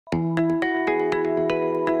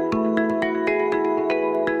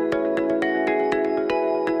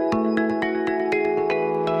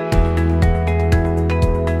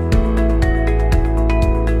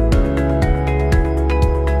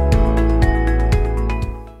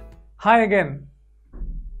Hi again.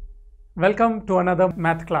 Welcome to another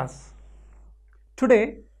math class.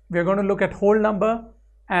 Today we are going to look at whole number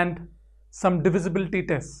and some divisibility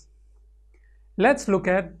tests. Let's look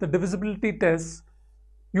at the divisibility tests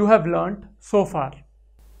you have learned so far.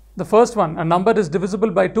 The first one, a number is divisible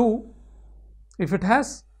by 2 if it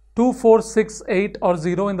has 2, 4, 6, 8 or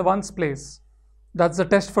 0 in the ones place. That's the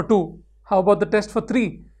test for 2. How about the test for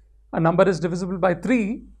 3? A number is divisible by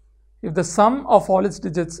 3 if the sum of all its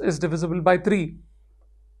digits is divisible by 3.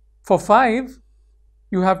 For 5,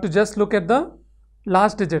 you have to just look at the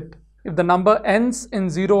last digit. If the number ends in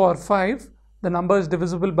 0 or 5, the number is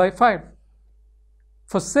divisible by 5.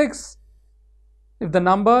 For 6, if the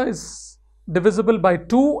number is divisible by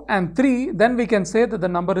 2 and 3, then we can say that the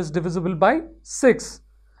number is divisible by 6.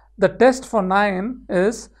 The test for 9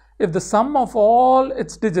 is if the sum of all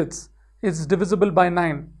its digits is divisible by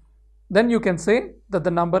 9. Then you can say that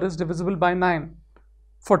the number is divisible by 9.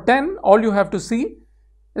 For 10, all you have to see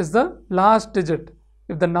is the last digit.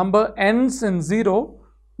 If the number ends in 0,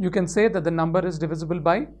 you can say that the number is divisible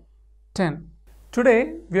by 10.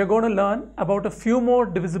 Today, we are going to learn about a few more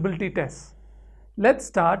divisibility tests. Let's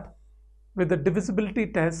start with the divisibility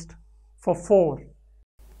test for 4.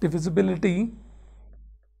 Divisibility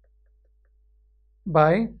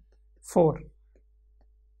by 4.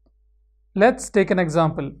 Let's take an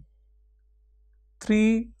example.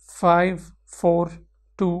 3, 5, 4,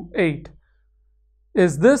 2, 8.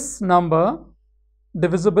 Is this number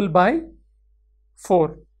divisible by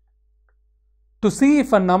 4? To see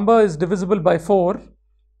if a number is divisible by 4,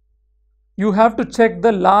 you have to check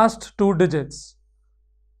the last 2 digits.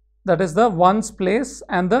 That is the ones place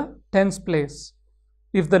and the tens place.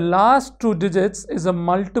 If the last 2 digits is a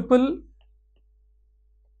multiple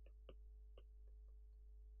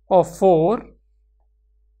of 4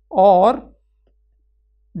 or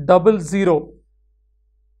double 0,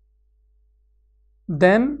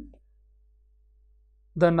 then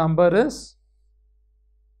the number is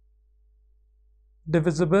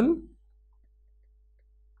divisible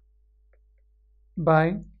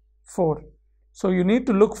by 4. So you need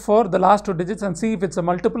to look for the last 2 digits and see if it's a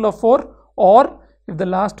multiple of 4 or if the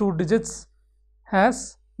last 2 digits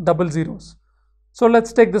has double zeros. So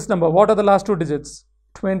let's take this number. What are the last 2 digits?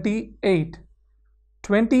 28.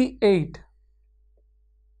 28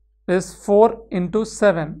 is 4 into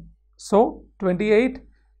 7. So 28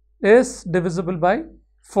 is divisible by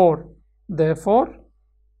 4. Therefore,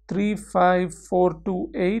 3, 5, 4,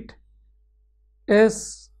 2, 8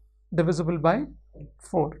 is divisible by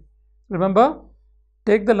 4. Remember,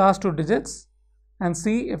 take the last 2 digits and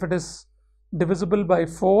see if it is divisible by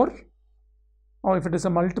 4 or if it is a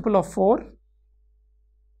multiple of 4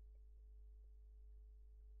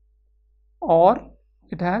 or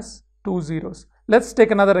it has 2 zeros. Let's take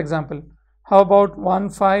another example. How about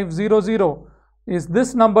 1500? Is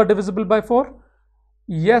this number divisible by 4?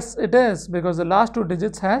 Yes, it is, because the last 2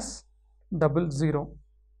 digits has double 0.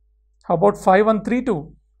 How about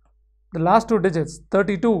 5132? The last 2 digits,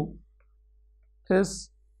 32, is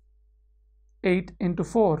 8 into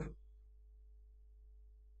 4.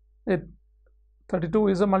 32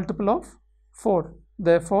 is a multiple of 4.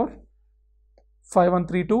 Therefore,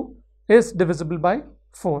 5132 is divisible by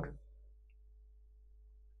 4.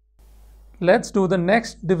 Let's do the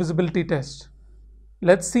next divisibility test.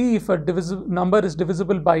 Let's see if a number is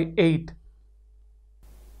divisible by 8.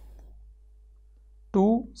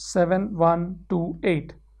 2, 7, 1, 2,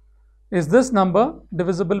 8. Is this number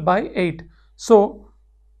divisible by 8? So,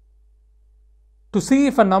 to see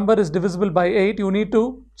if a number is divisible by 8, you need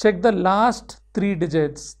to check the last 3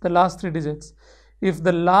 digits. If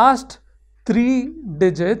the last 3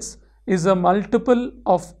 digits is a multiple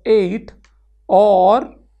of 8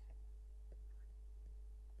 or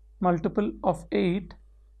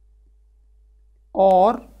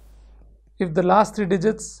if the last 3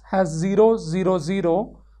 digits has 0, 0,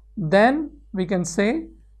 0, then we can say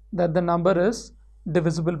that the number is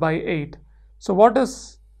divisible by 8. So what are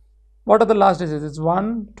the last digits? It's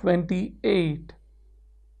 128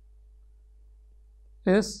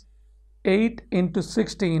 is 8 into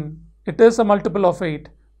 16. It is a multiple of 8.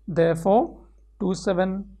 Therefore,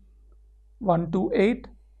 27128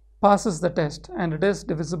 passes the test and it is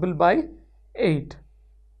divisible by 8.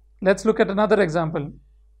 Let's look at another example.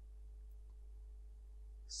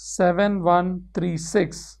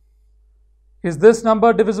 7136. Is this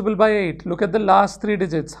number divisible by 8? Look at the last 3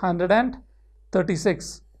 digits,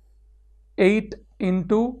 136. 8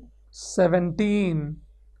 into 17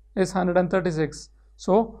 is 136.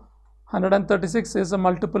 So 136 is a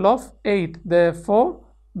multiple of 8. Therefore,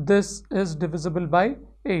 this is divisible by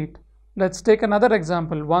 8. Let's take another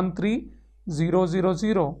example, 13000.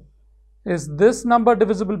 is this number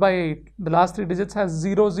divisible by 8? The last 3 digits has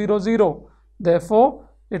 0, 0, 0. Therefore,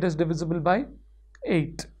 it is divisible by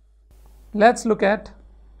 8. Let's look at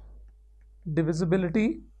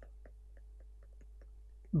divisibility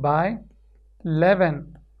by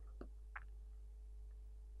 11.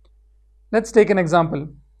 Let's take an example.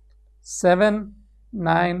 7,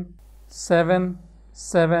 9, 7,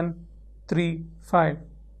 7, 3, 5.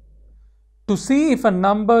 To see if a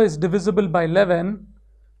number is divisible by 11,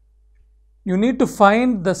 you need to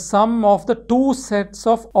find the sum of the two sets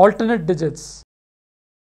of alternate digits,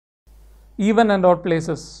 even and odd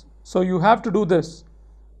places. So you have to do this.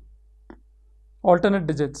 Alternate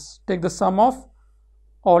digits. Take the sum of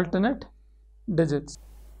alternate digits.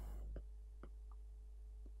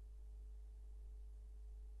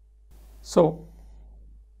 So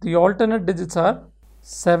the alternate digits are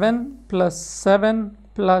 7 plus 7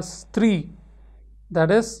 plus 3, that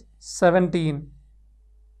is 17.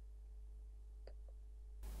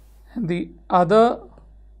 And the other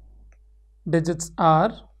digits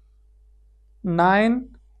are 9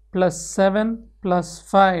 plus 7 plus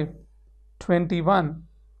 5, 21.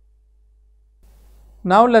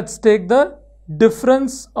 Now let's take the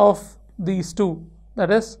difference of these two, that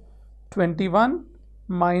is 21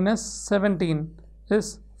 minus 17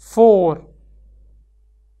 is 4.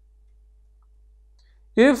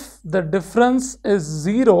 If the difference is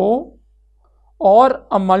 0 or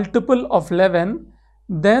a multiple of 11,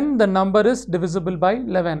 then the number is divisible by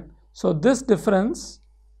 11. So this difference,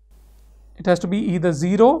 it has to be either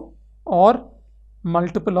 0 or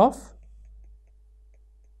multiple of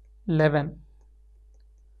 11.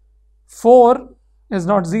 4 is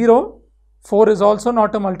not 0. 4 is also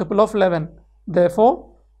not a multiple of 11.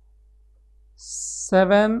 Therefore,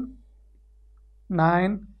 7,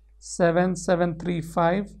 9, 7, 7, 3,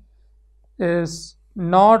 5 is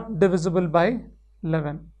not divisible by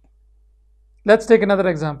 11. Let's take another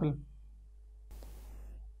example.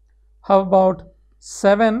 How about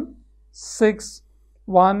 7, 6,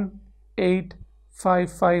 1, 8,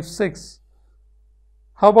 5, 5, 6?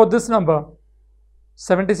 How about this number?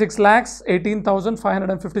 76 lakhs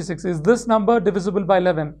 18,556. Is this number divisible by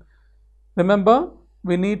 11? Remember,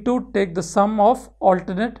 we need to take the sum of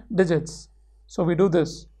alternate digits. So we do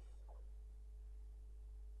this.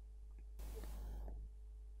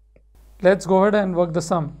 Let's go ahead and work the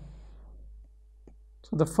sum.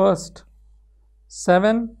 So the first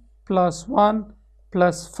 7 plus 1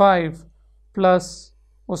 plus 5 plus,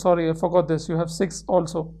 oh sorry, I forgot this, you have 6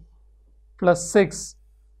 also, plus 6.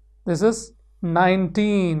 This is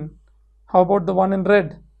 19. How about the one in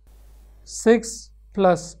red? 6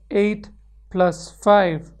 plus 8 plus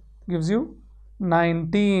 5 gives you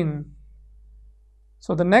 19.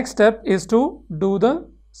 So the next step is to do the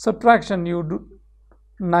subtraction. You do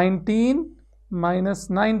 19 minus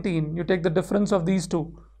 19. You take the difference of these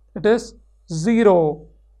two. It is 0.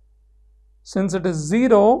 Since it is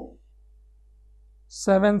 0,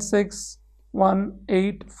 7, 6, 1,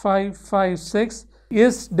 8, 5, 5, 6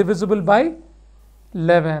 is divisible by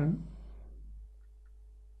 11.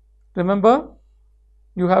 Remember,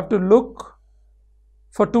 you have to look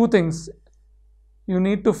for two things. You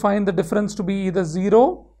need to find the difference to be either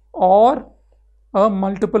 0 or a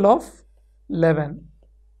multiple of 11.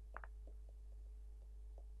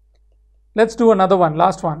 Let's do another one,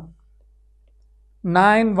 last one.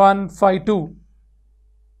 9152.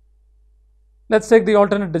 Let's take the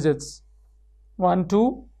alternate digits. 1,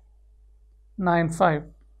 2, 9, 5.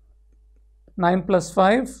 9 plus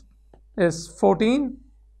 5 is 14.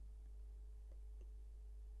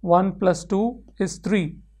 1 plus 2 is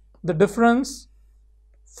 3. The difference,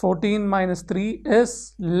 14 minus 3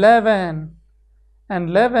 is 11. And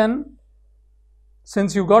 11,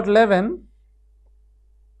 since you got 11,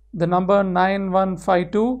 the number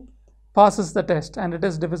 9152 passes the test and it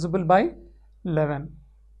is divisible by 11.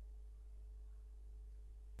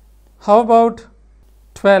 How about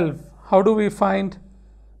 12? How do we find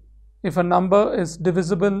if a number is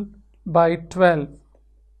divisible by 12?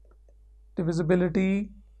 Divisibility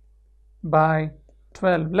by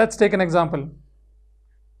 12. Let's take an example.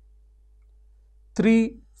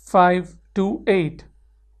 3, 5, 2, 8.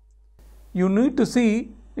 You need to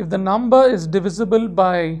see if the number is divisible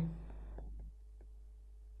by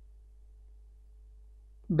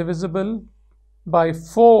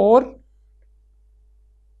 4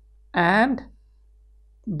 and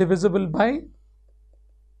divisible by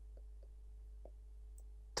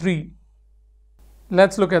 3.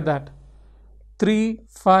 Let's look at that. 3,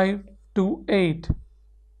 5, 2, 8.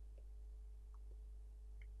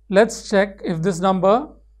 Let's check if this number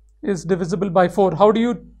is divisible by 4. How do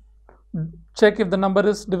you check if the number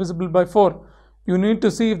is divisible by 4? you need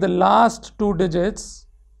to see if the last two digits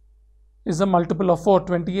is a multiple of 4,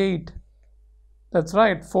 28. That's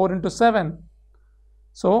right, 4 into 7.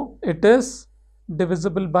 So it is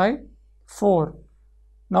divisible by 4.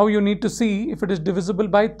 Now you need to see if it is divisible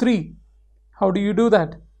by 3. How do you do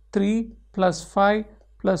that? 3 plus 5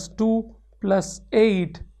 plus 2 plus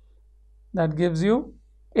 8. That gives you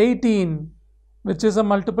 18, which is a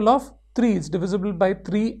multiple of 3. It's divisible by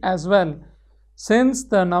 3 as well. Since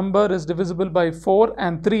the number is divisible by 4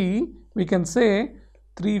 and 3, we can say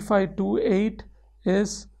 3528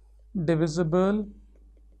 is divisible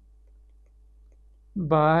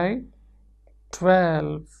by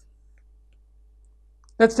 12.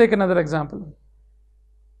 Let's take another example.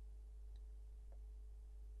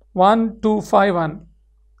 1251.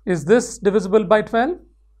 Is this divisible by 12?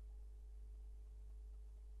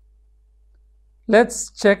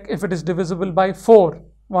 Let's check if it is divisible by 4.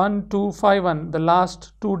 1251, the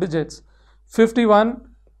last two digits. 51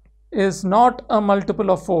 is not a multiple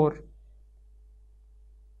of 4.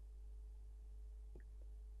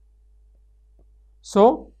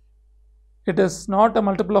 So it is not a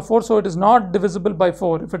multiple of 4, so it is not divisible by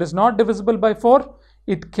 4. If it is not divisible by 4,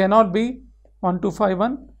 it cannot be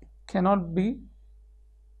 1251, cannot be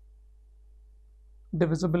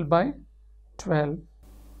divisible by 12.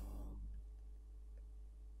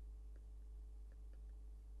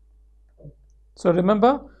 So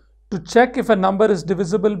remember, to check if a number is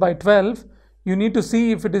divisible by 12, you need to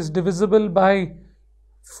see if it is divisible by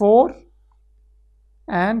 4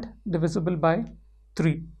 and divisible by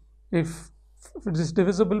 3. If it is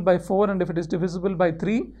divisible by 4 and if it is divisible by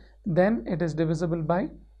 3, then it is divisible by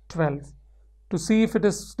 12. To see if it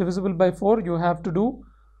is divisible by 4, you have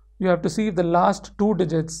to see if the last two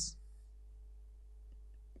digits,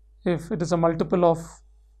 if it is a multiple of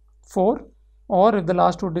 4, or if the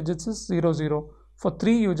last two digits is 0, 0. For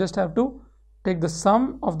 3, you just have to take the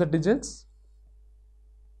sum of the digits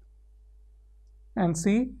and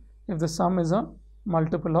see if the sum is a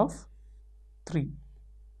multiple of 3.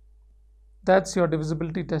 That's your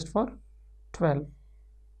divisibility test for 12.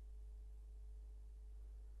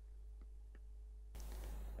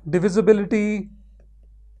 Divisibility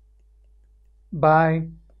by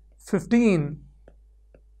 15.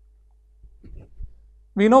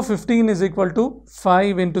 We know 15 is equal to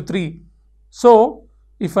 5 into 3. So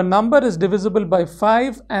if a number is divisible by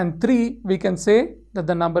 5 and 3, we can say that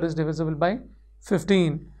the number is divisible by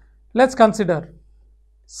 15. Let's consider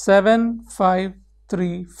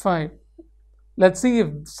 7535. Let's see if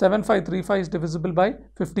 7535 is divisible by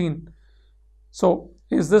 15. So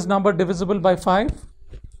is this number divisible by 5?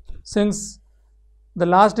 Since the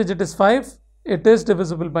last digit is 5, it is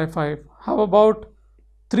divisible by 5. How about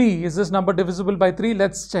 3? Is this number divisible by 3?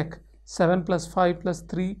 Let's check. 7 plus 5 plus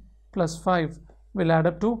 3 plus 5 will add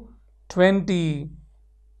up to 20.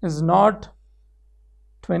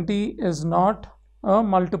 20 is not a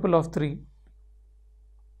multiple of 3.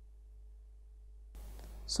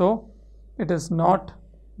 So it is not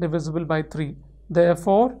divisible by 3.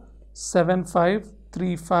 Therefore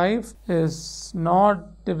 7535 is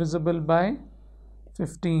not divisible by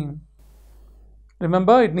 15.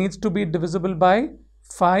 Remember, it needs to be divisible by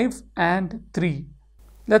 5 and 3.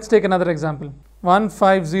 Let's take another example.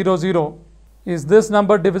 1500. Is this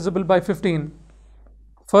number divisible by 15?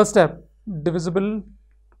 First step, divisible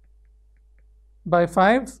by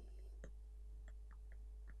 5?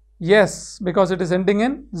 Yes, because it is ending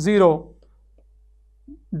in 0.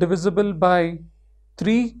 Divisible by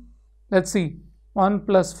 3? Let's see. 1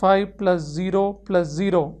 plus 5 plus 0 plus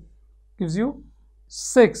 0 gives you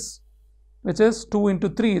 6, which is 2 into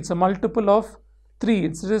 3. It's a multiple of 3.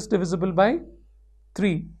 It is divisible by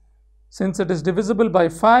 3. Since it is divisible by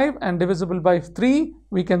 5 and divisible by 3,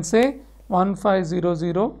 we can say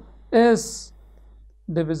 1500 is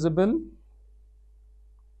divisible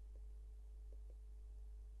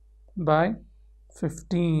by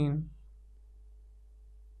 15.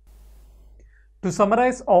 To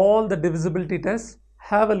summarize all the divisibility tests,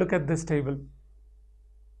 have a look at this table.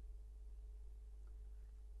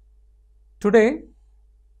 Today,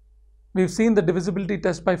 we've seen the divisibility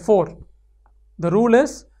test by 4. The rule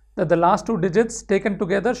is that the last two digits taken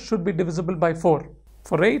together should be divisible by 4.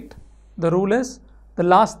 For 8, the rule is the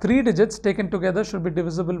last three digits taken together should be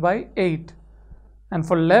divisible by 8. And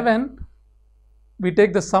for 11, we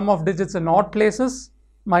take the sum of digits in odd places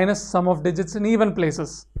minus sum of digits in even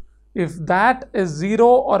places. If that is 0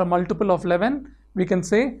 or a multiple of 11, we can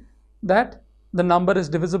say that the number is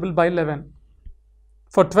divisible by 11.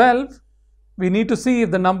 For 12, we need to see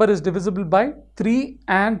if the number is divisible by 3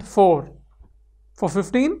 and 4. For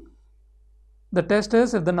 15, the test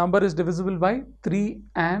is if the number is divisible by 3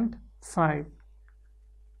 and 5.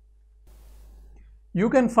 You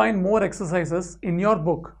can find more exercises in your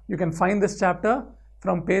book. You can find this chapter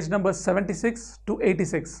from page number 76 to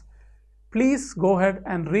 86. Please go ahead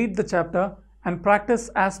and read the chapter and practice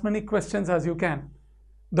as many questions as you can.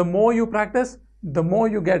 The more you practice, the more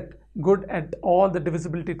you get good at all the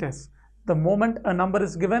divisibility tests. The moment a number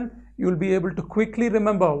is given, you will be able to quickly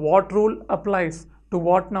remember what rule applies to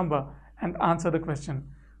what number and answer the question.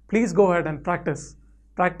 Please go ahead and practice.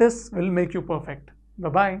 Practice will make you perfect.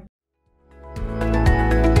 Bye-bye.